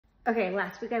Okay,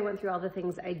 last week I went through all the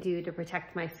things I do to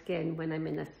protect my skin when I'm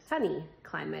in a sunny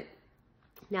climate.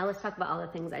 Now let's talk about all the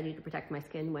things I do to protect my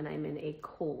skin when I'm in a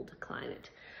cold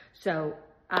climate. So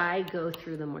I go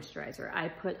through the moisturizer. I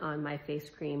put on my face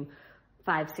cream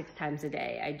 5-6 times a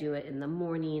day. I do it in the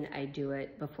morning. I do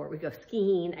it before we go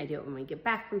skiing. I do it when we get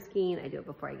back from skiing. I do it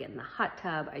before I get in the hot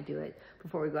tub. I do it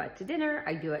before we go out to dinner.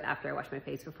 I do it after I wash my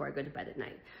face before I go to bed at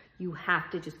night. You have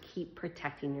to just keep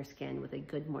protecting your skin with a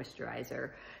good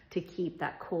moisturizer to keep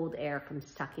that cold air from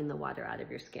sucking the water out of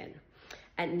your skin.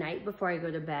 At night before I go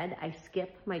to bed, I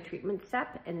skip my treatment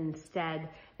step, and instead,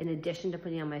 in addition to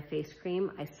putting on my face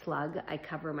cream, I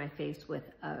cover my face with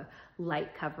a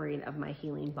light covering of my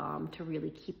healing balm to really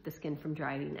keep the skin from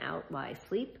drying out while I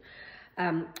sleep.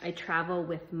 I travel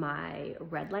with my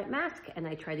red light mask, and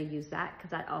I try to use that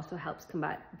because that also helps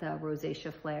combat the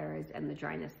rosacea flares and the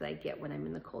dryness that I get when I'm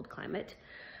in the cold climate.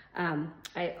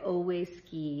 I always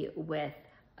ski with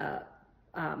a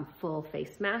full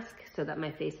face mask so that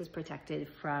my face is protected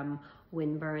from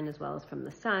windburn as well as from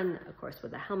the sun, of course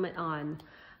with a helmet on.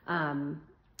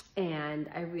 And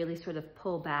I really sort of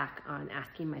pull back on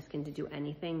asking my skin to do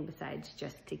anything besides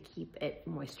just to keep it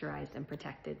moisturized and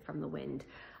protected from the wind.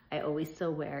 I always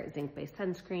still wear zinc-based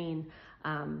sunscreen,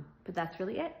 but that's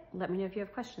really it. Let me know if you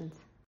have questions.